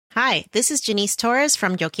Hi, this is Janice Torres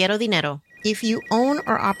from Yo Quiero Dinero. If you own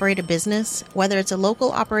or operate a business, whether it's a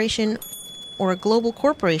local operation or a global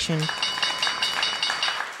corporation,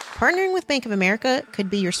 partnering with Bank of America could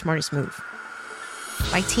be your smartest move.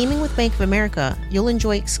 By teaming with Bank of America, you'll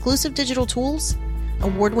enjoy exclusive digital tools,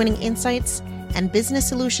 award-winning insights, and business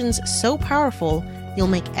solutions so powerful, you'll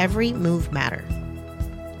make every move matter.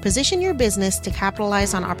 Position your business to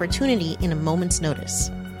capitalize on opportunity in a moment's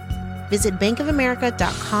notice. Visit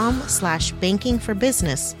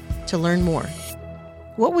bankofamerica.com/bankingforbusiness to learn more.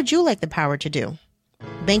 What would you like the power to do?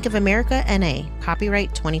 Bank of America N.A.,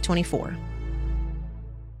 copyright 2024.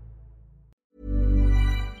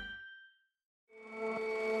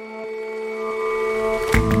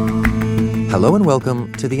 Hello and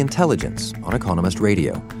welcome to The Intelligence on Economist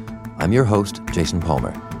Radio. I'm your host, Jason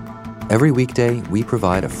Palmer. Every weekday, we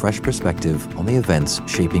provide a fresh perspective on the events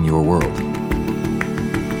shaping your world.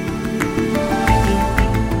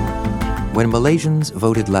 When Malaysians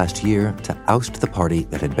voted last year to oust the party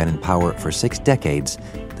that had been in power for 6 decades,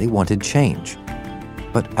 they wanted change.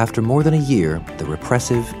 But after more than a year, the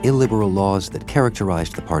repressive, illiberal laws that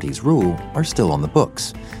characterized the party's rule are still on the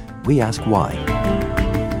books. We ask why.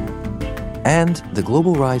 And the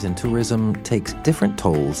global rise in tourism takes different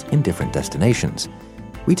tolls in different destinations.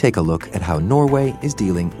 We take a look at how Norway is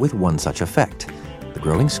dealing with one such effect, the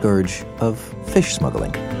growing scourge of fish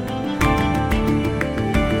smuggling.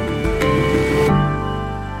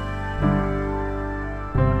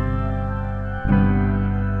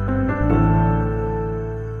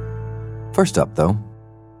 First up, though,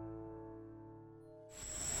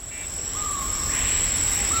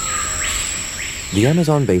 the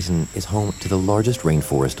Amazon basin is home to the largest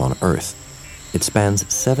rainforest on Earth. It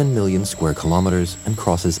spans 7 million square kilometers and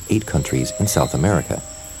crosses 8 countries in South America.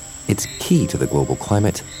 It's key to the global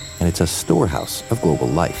climate, and it's a storehouse of global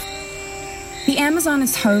life. The Amazon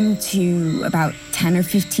is home to about 10 or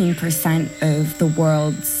 15% of the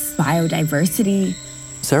world's biodiversity.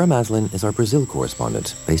 Sarah Maslin is our Brazil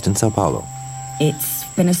correspondent based in Sao Paulo. It's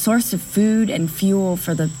been a source of food and fuel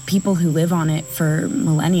for the people who live on it for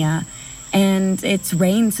millennia, and its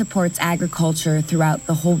rain supports agriculture throughout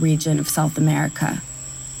the whole region of South America.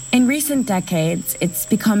 In recent decades, it's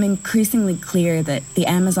become increasingly clear that the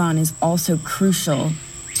Amazon is also crucial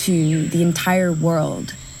to the entire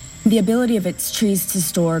world. The ability of its trees to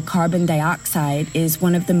store carbon dioxide is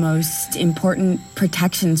one of the most important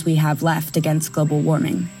protections we have left against global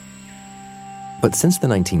warming. But since the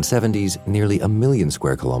 1970s, nearly 1 million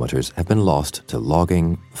square kilometers have been lost to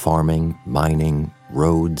logging, farming, mining,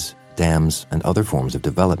 roads, dams, and other forms of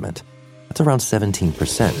development. That's around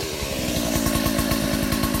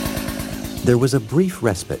 17%. There was a brief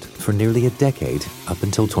respite for nearly a decade up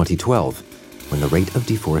until 2012, when the rate of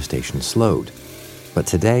deforestation slowed. But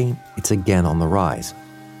today, it's again on the rise,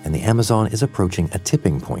 and the Amazon is approaching a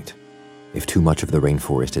tipping point. If too much of the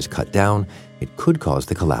rainforest is cut down, it could cause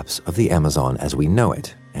the collapse of the Amazon as we know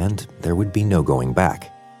it, and there would be no going back.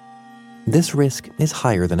 This risk is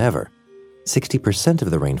higher than ever. 60% of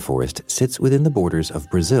the rainforest sits within the borders of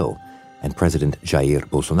Brazil, and President Jair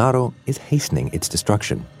Bolsonaro is hastening its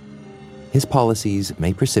destruction. His policies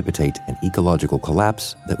may precipitate an ecological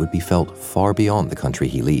collapse that would be felt far beyond the country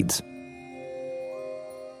he leads.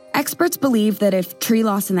 Experts believe that if tree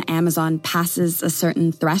loss in the Amazon passes a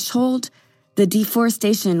certain threshold, the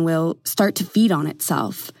deforestation will start to feed on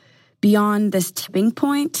itself. Beyond this tipping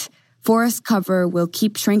point, forest cover will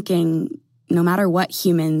keep shrinking no matter what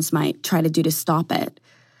humans might try to do to stop it.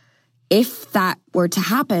 If that were to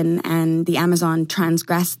happen and the Amazon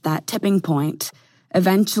transgressed that tipping point,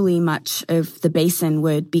 eventually much of the basin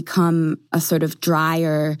would become a sort of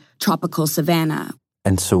drier tropical savanna.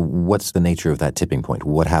 And so what's the nature of that tipping point?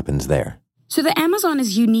 What happens there? So the Amazon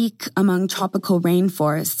is unique among tropical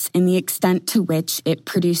rainforests in the extent to which it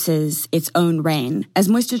produces its own rain. As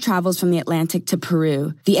moisture travels from the Atlantic to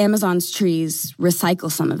Peru, the Amazon's trees recycle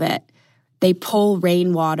some of it. They pull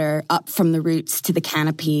rainwater up from the roots to the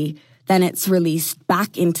canopy, then it's released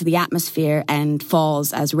back into the atmosphere and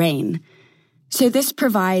falls as rain. So this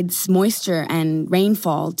provides moisture and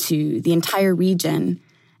rainfall to the entire region,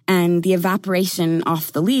 and the evaporation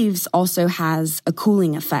off the leaves also has a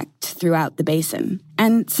cooling effect throughout the basin.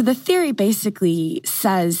 And so the theory basically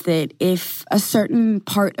says that if a certain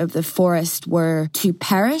part of the forest were to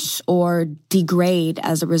perish or degrade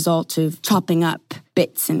as a result of chopping up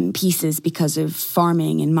bits and pieces because of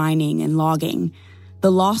farming and mining and logging,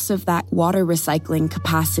 the loss of that water recycling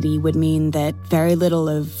capacity would mean that very little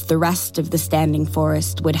of the rest of the standing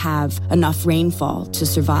forest would have enough rainfall to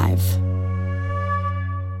survive.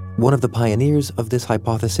 One of the pioneers of this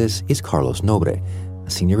hypothesis is Carlos Nobre, a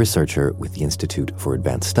senior researcher with the Institute for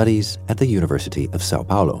Advanced Studies at the University of Sao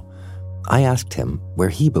Paulo. I asked him where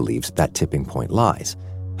he believes that tipping point lies,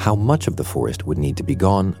 how much of the forest would need to be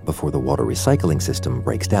gone before the water recycling system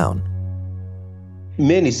breaks down.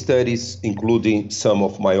 Many studies, including some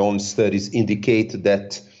of my own studies, indicate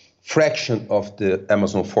that fraction of the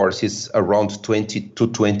Amazon forest is around 20 to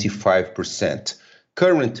 25%.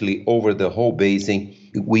 Currently, over the whole basin,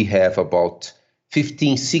 we have about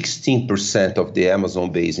 15-16% of the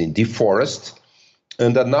Amazon basin deforested,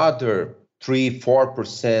 and another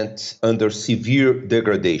 3-4% under severe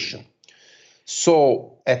degradation.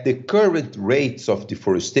 So at the current rates of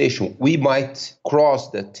deforestation, we might cross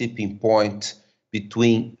that tipping point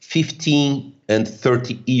between 15 and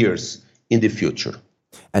 30 years in the future.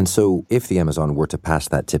 And so if the Amazon were to pass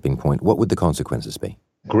that tipping point, what would the consequences be?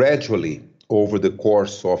 Gradually, over the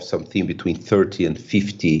course of something between 30 and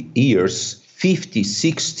 50 years, 50,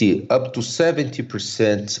 60, up to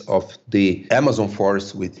 70% of the Amazon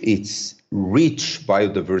forest with its rich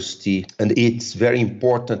biodiversity and its very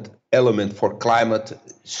important element for climate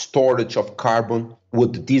storage of carbon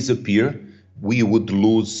would disappear. We would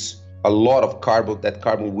lose a lot of carbon. That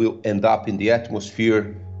carbon will end up in the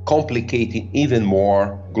atmosphere, complicating even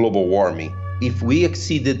more global warming. If we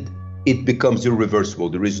exceeded, it becomes irreversible.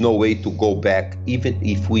 There is no way to go back, even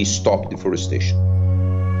if we stop deforestation.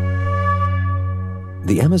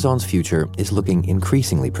 The Amazon's future is looking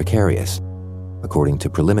increasingly precarious. According to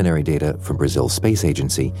preliminary data from Brazil's space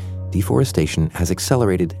agency, deforestation has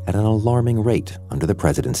accelerated at an alarming rate under the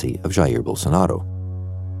presidency of Jair Bolsonaro.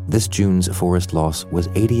 This June's forest loss was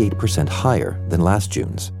 88% higher than last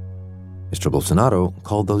June's. Mr. Bolsonaro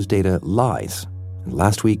called those data lies, and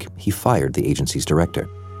last week he fired the agency's director.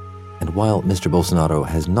 And while Mr. Bolsonaro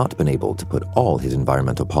has not been able to put all his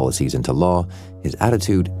environmental policies into law, his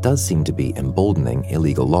attitude does seem to be emboldening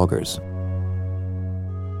illegal loggers.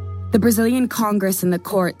 The Brazilian Congress and the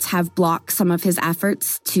courts have blocked some of his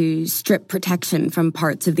efforts to strip protection from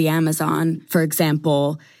parts of the Amazon. For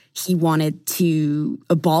example, he wanted to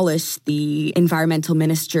abolish the environmental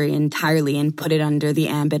ministry entirely and put it under the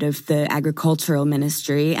ambit of the agricultural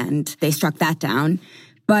ministry, and they struck that down.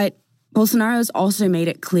 But Bolsonaro's also made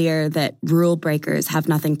it clear that rule breakers have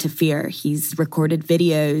nothing to fear. He's recorded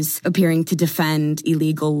videos appearing to defend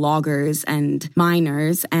illegal loggers and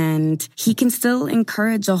miners, and he can still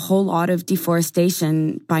encourage a whole lot of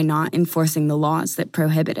deforestation by not enforcing the laws that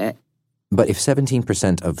prohibit it. But if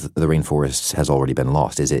 17% of the rainforests has already been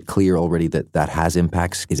lost, is it clear already that that has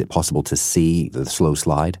impacts? Is it possible to see the slow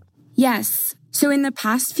slide? Yes. So in the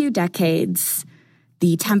past few decades,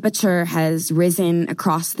 the temperature has risen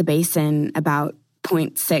across the basin about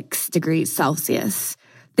 0.6 degrees Celsius.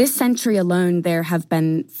 This century alone, there have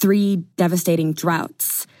been 3 devastating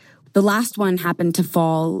droughts. The last one happened to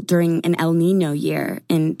fall during an El Niño year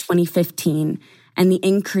in 2015, and the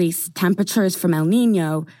increased temperatures from El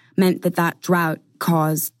Niño meant that drought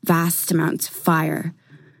caused vast amounts of fire.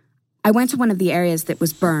 I went to one of the areas that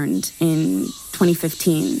was burned in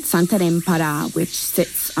 2015, Santarém, Pará, which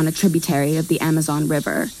sits on a tributary of the Amazon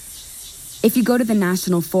River. If you go to the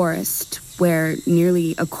National Forest, where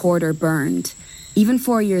nearly a quarter burned, even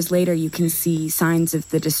 4 years later you can see signs of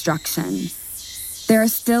the destruction. There are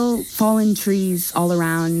still fallen trees all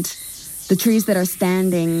around. The trees that are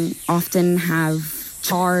standing often have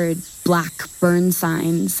charred black burn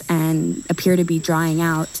signs and appear to be drying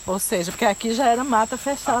out. Ou seja, porque aqui já era mata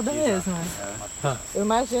fechada mesmo. Eu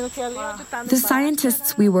imagino que ali onde tá no The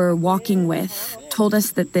scientists we were walking with told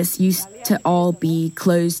us that this used to all be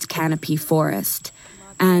closed canopy forest.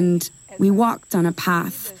 And we walked on a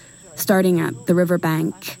path starting at the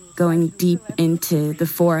riverbank, going deep into the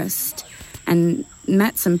forest, and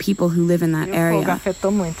met some people who live in that area. O fogo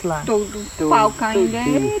afetou muito lá. Todo pau caindo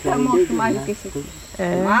aí, tá morto mais do que isso aqui.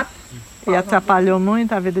 E atrapalhou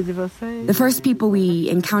muito a vida de vocês? The first people we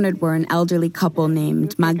encountered were an elderly couple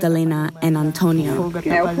named Magdalena and Antonio.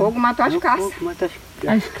 O fogo matou as caças.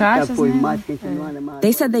 As caças, né?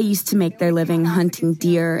 They said they used to make their living hunting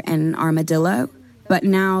deer and armadillo, but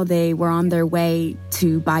now they were on their way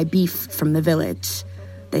to buy beef from the village.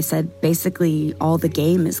 They said basically all the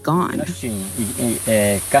game is gone.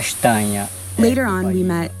 Later on, we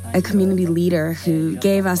met a community leader who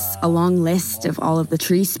gave us a long list of all of the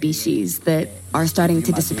tree species that are starting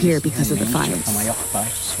to disappear because of the fires.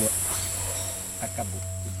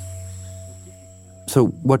 So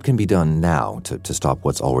what can be done now to stop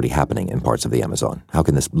what's already happening in parts of the Amazon? How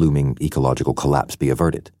can this looming ecological collapse be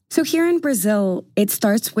averted? So here in Brazil, it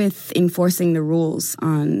starts with enforcing the rules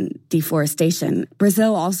on deforestation.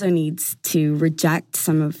 Brazil also needs to reject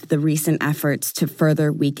some of the recent efforts to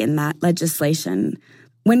further weaken that legislation.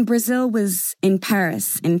 When Brazil was in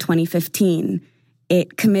Paris in 2015,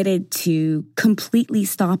 it committed to completely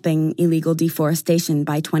stopping illegal deforestation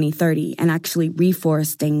by 2030 and actually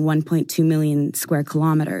reforesting 1.2 million square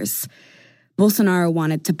kilometers. Bolsonaro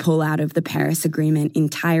wanted to pull out of the Paris Agreement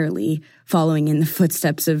entirely, following in the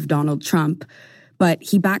footsteps of Donald Trump. But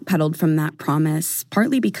he backpedaled from that promise,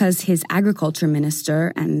 partly because his agriculture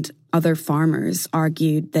minister and other farmers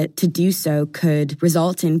argued that to do so could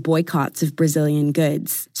result in boycotts of Brazilian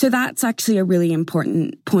goods. So that's actually a really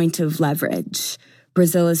important point of leverage.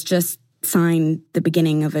 Brazil has just signed the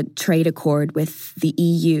beginning of a trade accord with the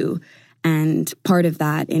EU, and part of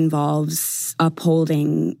that involves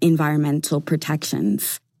upholding environmental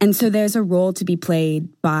protections. And so there's a role to be played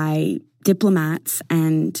by diplomats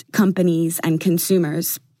and companies and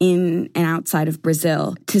consumers in and outside of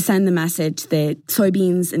Brazil to send the message that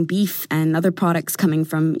soybeans and beef and other products coming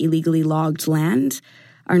from illegally logged land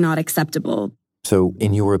are not acceptable. So,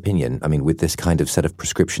 in your opinion, with this kind of set of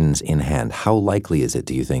prescriptions in hand, how likely is it,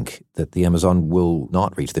 do you think, that the Amazon will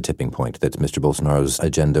not reach the tipping point, that Mr. Bolsonaro's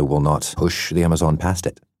agenda will not push the Amazon past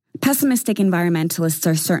it? Pessimistic environmentalists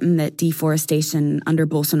are certain that deforestation under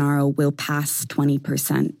Bolsonaro will pass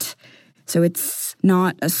 20%. So it's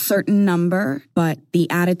not a certain number, but the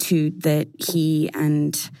attitude that he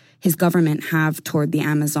and his government have toward the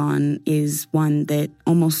Amazon is one that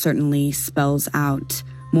almost certainly spells out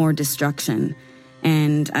more destruction.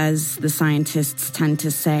 And as the scientists tend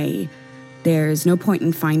to say, there's no point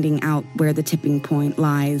in finding out where the tipping point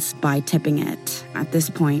lies by tipping it. At this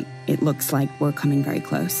point, it looks like we're coming very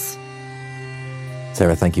close.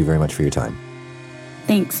 Sarah, thank you very much for your time.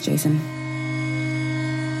 Thanks, Jason.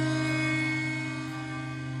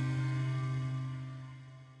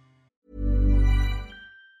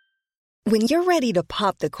 When you're ready to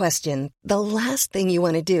pop the question, the last thing you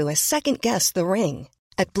want to do is second-guess the ring.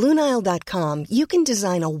 At BlueNile.com, you can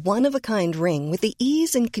design a one-of-a-kind ring with the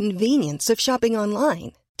ease and convenience of shopping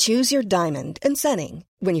online. Choose your diamond and setting.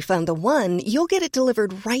 When you find the one, you'll get it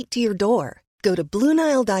delivered right to your door. Go to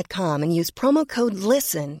BlueNile.com and use promo code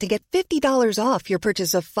LISTEN to get $50 off your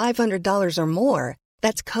purchase of $500 or more.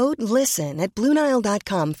 That's code LISTEN at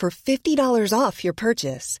BlueNile.com for $50 off your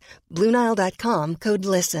purchase. BlueNile.com, code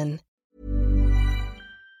LISTEN.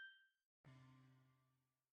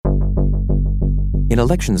 In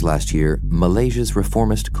elections last year, Malaysia's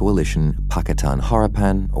reformist coalition Pakatan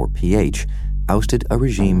Harapan, or PH, ousted a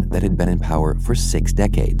regime that had been in power for 6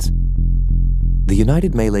 decades. The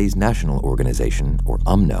United Malays National Organization, or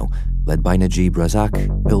UMNO, led by Najib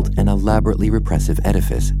Razak, built an elaborately repressive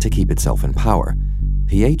edifice to keep itself in power.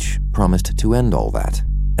 PH promised to end all that,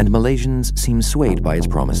 and Malaysians seem swayed by its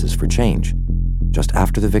promises for change. Just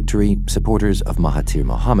after the victory, supporters of Mahathir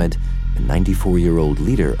Mohamad, the 94-year-old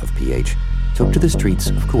leader of PH, took to the streets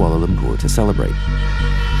of Kuala Lumpur to celebrate.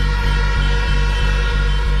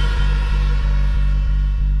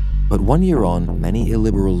 But 1 year on, many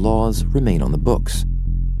illiberal laws remain on the books.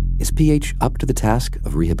 Is PH up to the task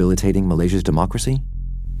of rehabilitating Malaysia's democracy?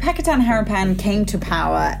 Pakatan Harapan came to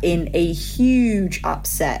power in a huge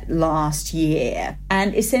upset last year,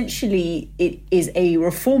 and essentially it is a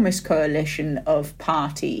reformist coalition of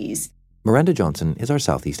parties. Miranda Johnson is our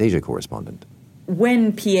Southeast Asia correspondent.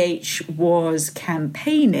 When PH was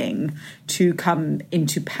campaigning to come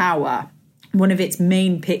into power, one of its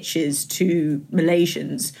main pitches to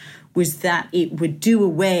Malaysians was that it would do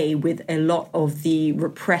away with a lot of the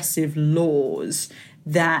repressive laws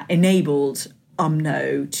that enabled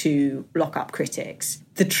UMNO to lock up critics.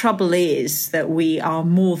 The trouble is that we are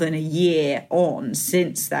more than a year on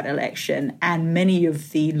since that election, and many of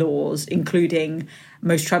the laws, including,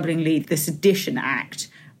 most troublingly, the Sedition Act,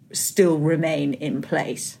 still remain in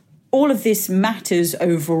place. All of this matters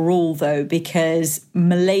overall, though, because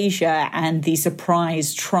Malaysia and the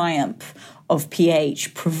surprise triumph of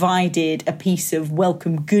PH provided a piece of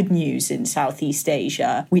welcome good news in Southeast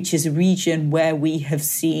Asia, which is a region where we have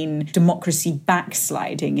seen democracy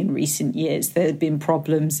backsliding in recent years. There have been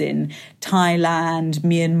problems in Thailand,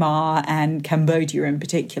 Myanmar, and Cambodia in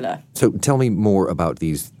particular. So tell me more about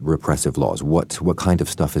these repressive laws. What kind of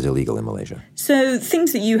stuff is illegal in Malaysia? So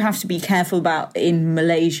things that you have to be careful about in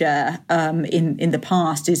Malaysia in the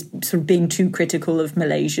past is sort of being too critical of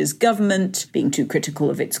Malaysia's government, being too critical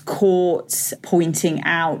of its courts, was pointing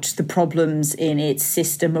out the problems in its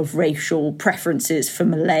system of racial preferences for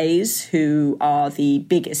Malays, who are the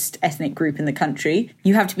biggest ethnic group in the country.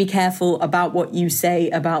 You have to be careful about what you say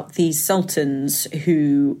about the sultans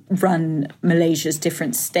who run Malaysia's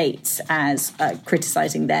different states, as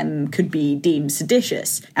criticising them could be deemed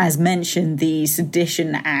seditious. As mentioned, the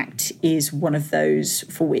Sedition Act is one of those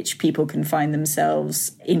for which people can find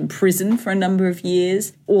themselves in prison for a number of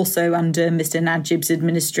years. Also, under Mr. Najib's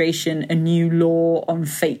administration, a new law on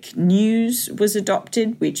fake news was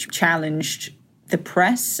adopted, which challenged the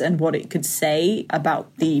press and what it could say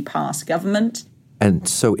about the past government. And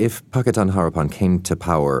so if Pakatan Harapan came to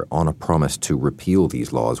power on a promise to repeal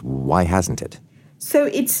these laws, why hasn't it? So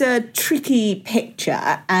it's a tricky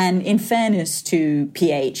picture, and in fairness to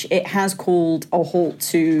PH, it has called a halt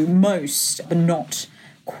to most, but not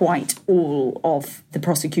quite all, of the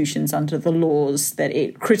prosecutions under the laws that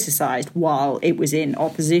it criticised while it was in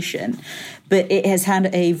opposition. But it has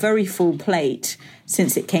had a very full plate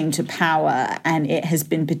since it came to power, and it has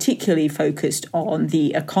been particularly focused on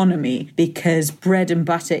the economy because bread and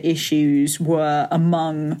butter issues were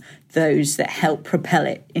among those that helped propel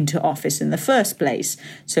it into office in the first place.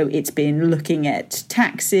 So it's been looking at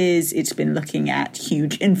taxes, it's been looking at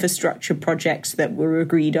huge infrastructure projects that were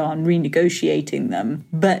agreed on, renegotiating them.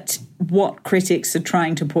 But what critics are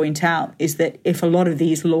trying to point out is that if a lot of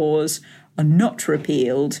these laws are not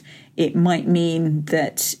repealed, it might mean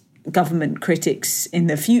that government critics in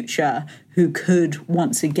the future who could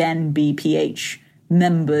once again be PH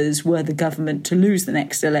members were the government to lose the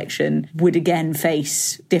next election would again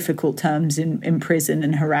face difficult terms in prison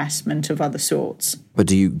and harassment of other sorts. But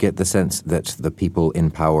do you get the sense that the people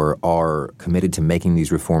in power are committed to making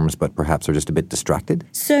these reforms but perhaps are just a bit distracted?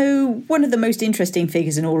 So one of the most interesting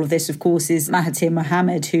figures in all of this, of course, is Mahathir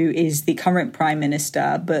Mohamad, who is the current Prime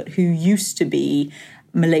Minister, but who used to be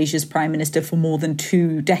Malaysia's Prime Minister for more than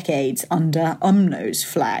 2 decades under UMNO's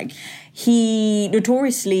flag. He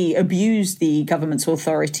notoriously abused the government's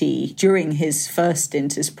authority during his first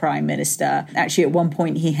stint as Prime Minister. Actually, at one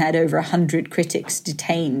point, he had over 100 critics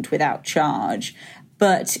detained without charge.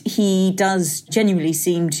 But he does genuinely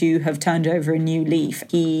seem to have turned over a new leaf.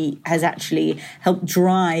 He has actually helped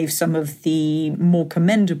drive some of the more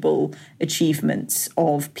commendable achievements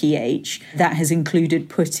of PH. That has included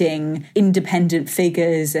putting independent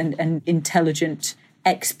figures and intelligent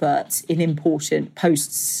experts in important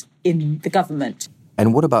posts in the government.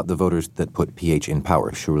 And what about the voters that put PH in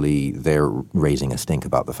power? Surely they're raising a stink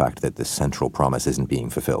about the fact that this central promise isn't being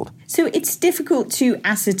fulfilled. So it's difficult to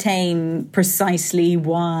ascertain precisely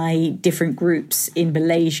why different groups in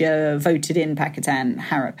Malaysia voted in Pakatan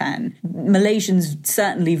Harapan. Malaysians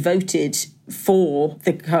certainly voted for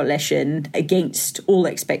the coalition against all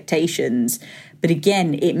expectations. But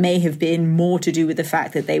again, it may have been more to do with the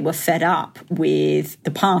fact that they were fed up with the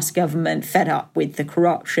past government, fed up with the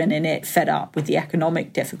corruption in it, fed up with the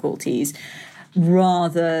economic difficulties,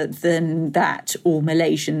 rather than that all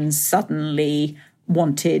Malaysians suddenly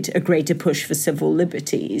wanted a greater push for civil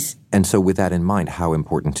liberties. And so with that in mind, how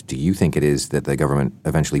important do you think it is that the government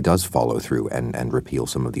eventually does follow through and repeal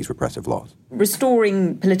some of these repressive laws?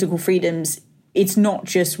 Restoring political freedoms, it's not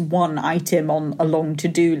just one item on a long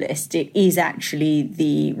to-do list. It is actually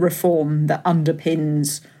the reform that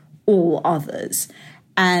underpins all others.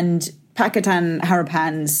 And Pakatan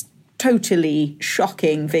Harapan's totally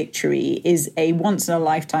shocking victory is a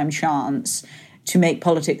once-in-a-lifetime chance to make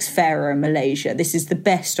politics fairer in Malaysia. This is the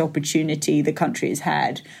best opportunity the country has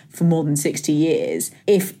had for more than 60 years.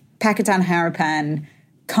 If Pakatan Harapan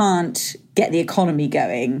can't get the economy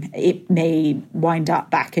going, it may wind up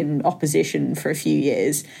back in opposition for a few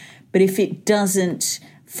years. But if it doesn't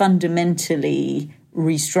fundamentally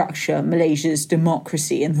restructure Malaysia's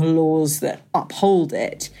democracy and the laws that uphold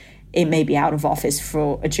it, it may be out of office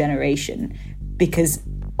for a generation, because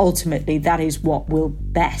ultimately that is what will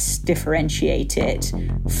best differentiate it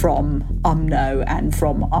from UMNO and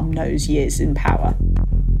from UMNO's years in power.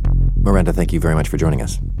 Miranda, thank you very much for joining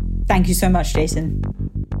us. Thank you so much, Jason.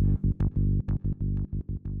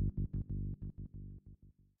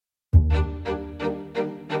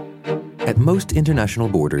 At most international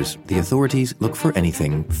borders, the authorities look for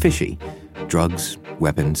anything fishy. Drugs,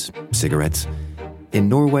 weapons, cigarettes. In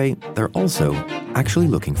Norway, they're also actually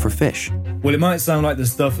looking for fish. Well, it might sound like the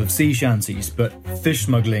stuff of sea shanties, but fish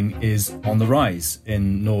smuggling is on the rise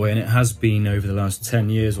in Norway, and it has been over the last 10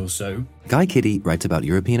 years or so. Guy Kitty writes about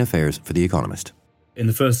European affairs for The Economist. In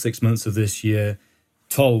the first 6 months of this year,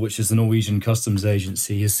 Toll, which is the Norwegian customs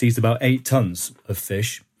agency, has seized about 8 tons of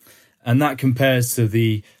fish. And that compares to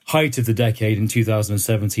the height of the decade in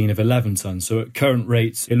 2017 of 11 tons. So at current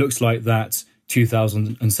rates, it looks like that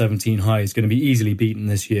 2017 high is going to be easily beaten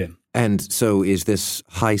this year. And so is this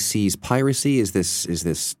high seas piracy? Is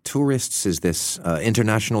this tourists? Is this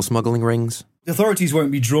international smuggling rings? The authorities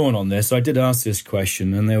won't be drawn on this. I did ask this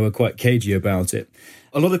question and they were quite cagey about it.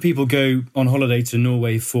 A lot of people go on holiday to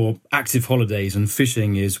Norway for active holidays, and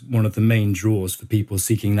fishing is one of the main draws for people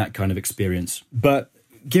seeking that kind of experience. But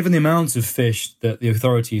given the amount of fish that the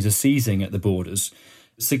authorities are seizing at the borders,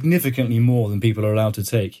 significantly more than people are allowed to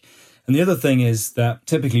take. And the other thing is that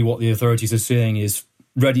typically what the authorities are seeing is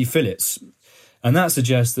ready fillets. And that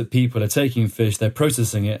suggests that people are taking fish, they're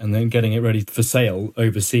processing it, and then getting it ready for sale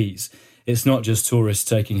overseas. It's not just tourists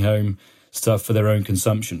taking home stuff for their own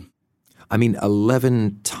consumption. I mean,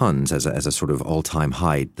 11 tons as a sort of all-time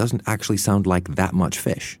high doesn't actually sound like that much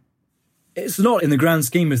fish. It's not in the grand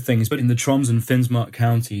scheme of things, but in the Troms and Finnmark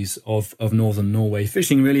counties of northern Norway,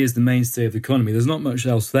 fishing really is the mainstay of the economy. There's not much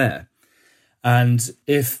else there. And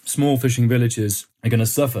if small fishing villages are going to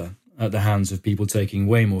suffer at the hands of people taking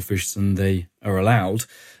way more fish than they are allowed,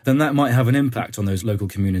 then that might have an impact on those local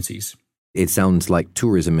communities. It sounds like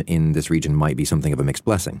tourism in this region might be something of a mixed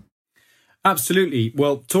blessing. Absolutely.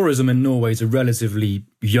 Well, tourism in Norway is a relatively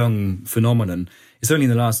young phenomenon. It's only in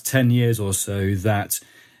the last 10 years or so that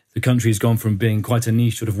the country has gone from being quite a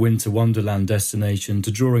niche sort of winter wonderland destination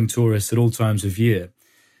to drawing tourists at all times of year.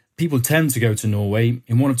 People tend to go to Norway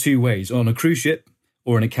in one of two ways, on a cruise ship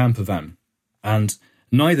or in a camper van. And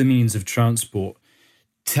neither means of transport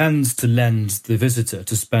tends to lend the visitor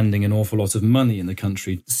to spending an awful lot of money in the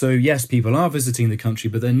country. So yes, people are visiting the country,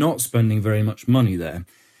 but they're not spending very much money there.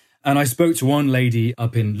 And I spoke to one lady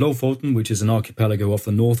up in Lofoten, which is an archipelago off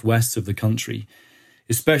the northwest of the country,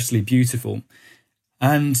 especially beautiful.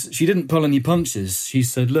 And she didn't pull any punches. She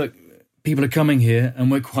said, look, people are coming here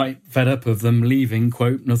and we're quite fed up of them leaving,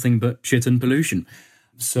 quote, nothing but shit and pollution.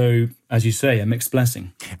 So, as you say, a mixed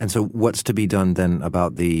blessing. And so what's to be done then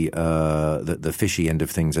about the fishy end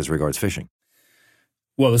of things as regards fishing?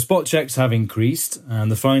 Well, the spot checks have increased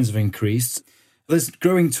and the fines have increased. There's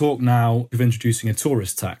growing talk now of introducing a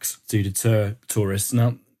tourist tax to deter tourists.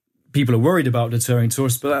 Now, people are worried about deterring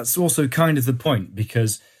tourists, but that's also kind of the point,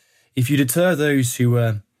 because if you deter those who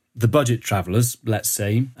are the budget travellers, let's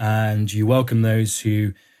say, and you welcome those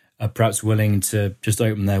who are perhaps willing to just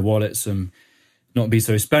open their wallets and not be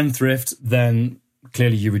so spendthrift, then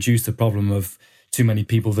clearly you reduce the problem of too many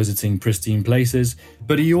people visiting pristine places,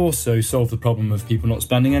 but you also solve the problem of people not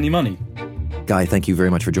spending any money. Guy, thank you very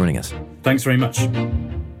much for joining us. Thanks very much.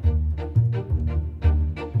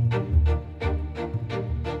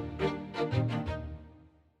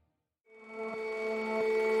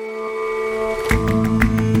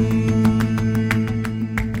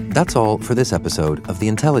 That's all for this episode of The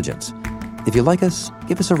Intelligence. If you like us,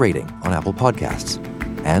 give us a rating on Apple Podcasts.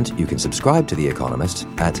 And you can subscribe to The Economist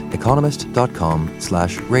at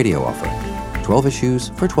economist.com/radio offer. 12 issues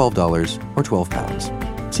for $12 or £12.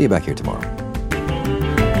 See you back here tomorrow.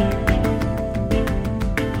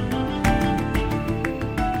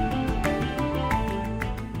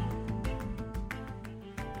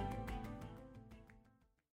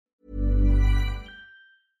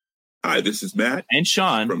 Hi, this is Matt and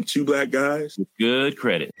Sean from Two Black Guys with Good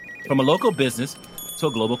Credit. From a local business to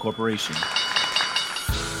a global corporation,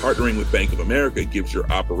 partnering with Bank of America gives your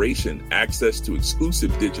operation access to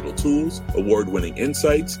exclusive digital tools, award-winning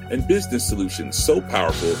insights, and business solutions so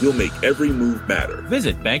powerful you'll make every move matter.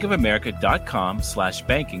 Visit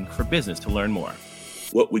bankofamerica.com/banking for business to learn more.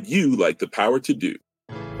 What would you like the power to do?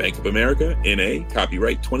 Bank of America, N.A.,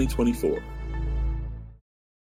 copyright 2024.